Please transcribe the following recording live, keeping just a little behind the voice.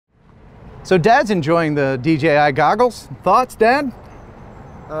So Dad's enjoying the DJI goggles. Thoughts, Dad?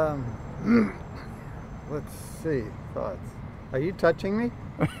 Let's see. Thoughts. Are you touching me?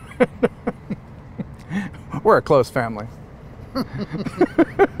 We're a close family. All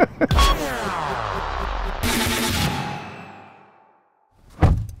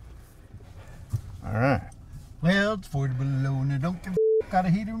right. Well, it's 40 below and I don't give a got a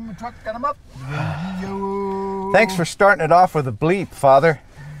heater in my truck, got him up. Thanks for starting it off with a bleep, Father.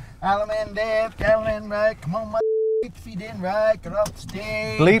 Allemande left, Allemande right. Come on, my get your feet in right. Get off the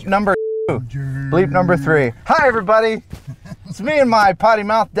stage. Bleep number 2. Bleep number 3. Hi, everybody. It's me and my potty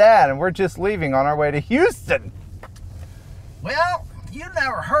mouth dad, and we're just leaving on our way to Houston. Well, you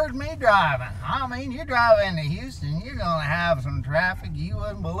never heard me driving. I mean, you're driving to Houston, you're going to have some traffic you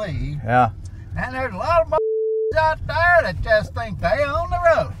wouldn't believe. Yeah. And there's a lot of out there that just think they own the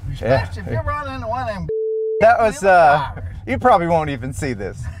road. Especially if you're running into one of them. That was, you probably won't even see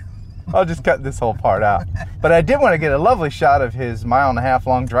this. I'll just cut this whole part out. But I did want to get a lovely shot of his 1.5 mile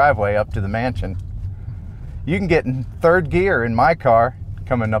long driveway up to the mansion. You can get in 3rd gear in my car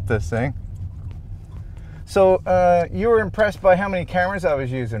coming up this thing. So you were impressed by how many cameras I was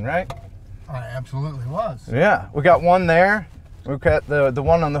using, right? I absolutely was. Yeah, we got one there. We've got the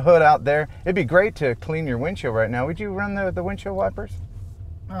one on the hood out there. It'd be great to clean your windshield right now. Would you run the windshield wipers?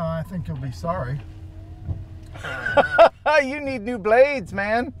 Oh, I think you'll be sorry. You need new blades,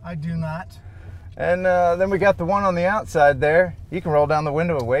 man. I do not. And then we got the one on the outside there. You can roll down the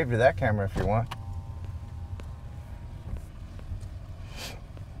window and wave to that camera if you want.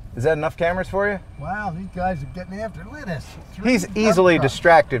 Is that enough cameras for you? Wow, these guys are getting after lettuce. He's easily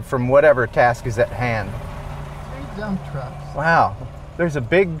distracted from whatever task is at hand. 3 dump trucks. Wow, there's a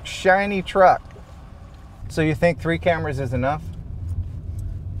big shiny truck. So you think 3 cameras is enough?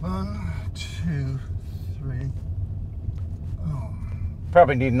 1, 2, 3. Oh.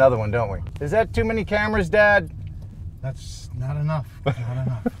 Probably need another one, don't we? Is that too many cameras, Dad? That's not enough. Not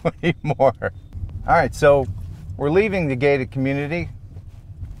enough. We need more. All right, so we're leaving the gated community.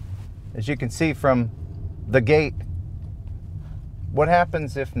 As you can see from the gate, what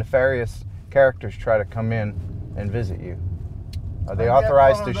happens if nefarious characters try to come in and visit you? Are they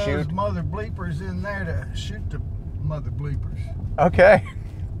authorized to shoot? There's mother bleepers in there to shoot the mother bleepers. Okay.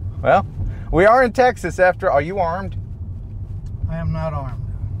 Well, we are in Texas after all. Are you armed? I am not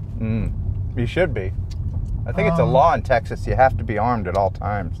armed. You should be. I think it's a law in Texas. You have to be armed at all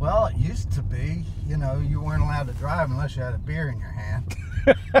times. Well, it used to be. You know, you weren't allowed to drive unless you had a beer in your hand.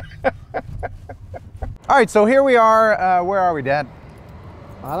 All right, so here we are. Where are we, Dad?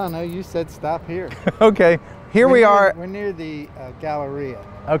 I don't know. You said stop here. Okay, here we are. We're near the Galleria.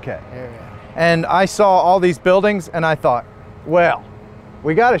 Okay. Area. And I saw all these buildings, and I thought, well,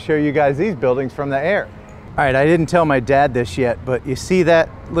 we got to show you guys these buildings from the air. All right, I didn't tell my dad this yet, but you see that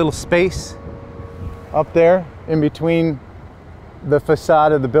little space up there in between the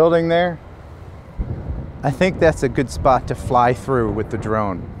facade of the building there? I think that's a good spot to fly through with the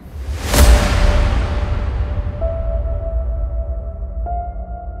drone.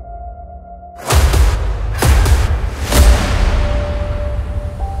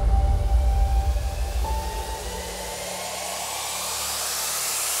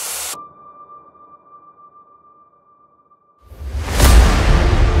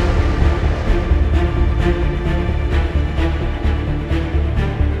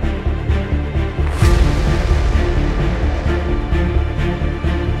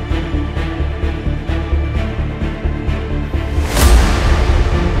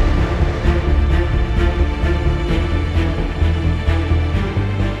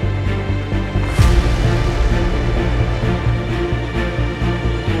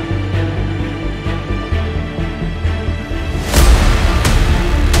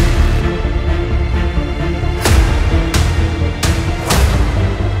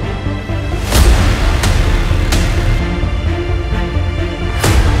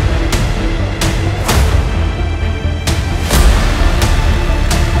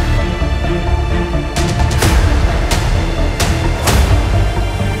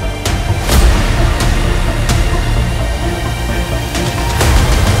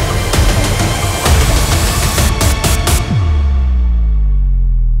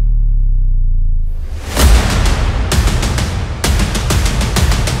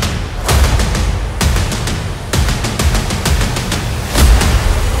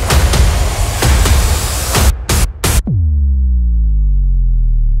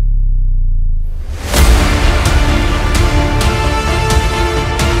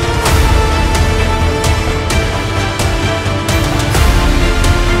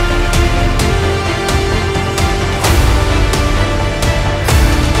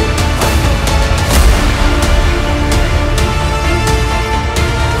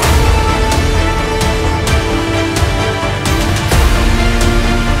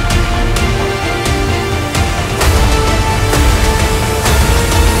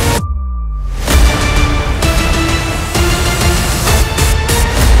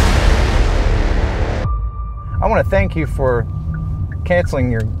 want to thank you for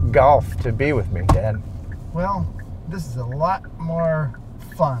canceling your golf to be with me, Dad. Well, this is a lot more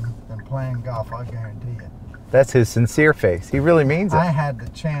fun than playing golf, I guarantee you. That's his sincere face. He really means it. I had the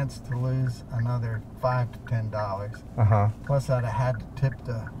chance to lose another $5 to $10. Plus, I'd have had to tip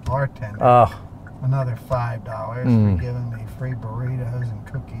the bartender another $5 for giving me free burritos and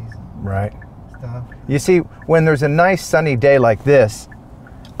cookies and stuff. You see, when there's a nice sunny day like this,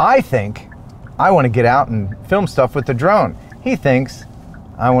 I think I want to get out and film stuff with the drone. He thinks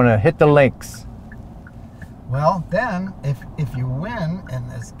I want to hit the links. Well, then, if you win in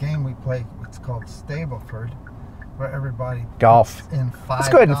this game we play, it's called Stableford, where everybody golf puts in $5. Let's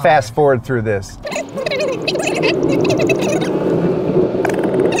go ahead and fast forward through this.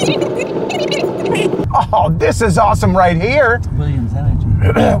 Oh, this is awesome right here. It's Williams Energy.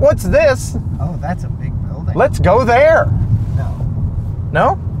 What's this? Oh, that's a big building. Let's go there. No.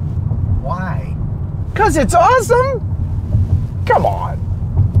 No? Why? Because it's awesome. Come on.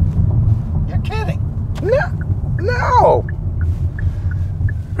 You're kidding. No.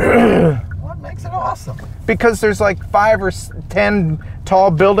 What makes it awesome? Because there's like 5 or 10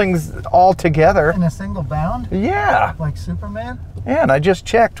 tall buildings all together. In a single bound? Yeah. Like Superman? Yeah, and I just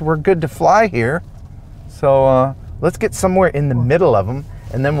checked. We're good to fly here. So let's get somewhere in the middle of them,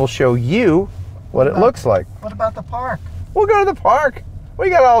 and then we'll show you what it looks like. What about the park? We'll go to the park. We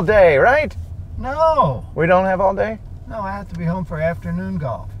got all day, right? No. We don't have all day? No, I have to be home for afternoon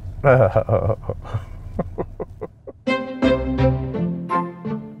golf.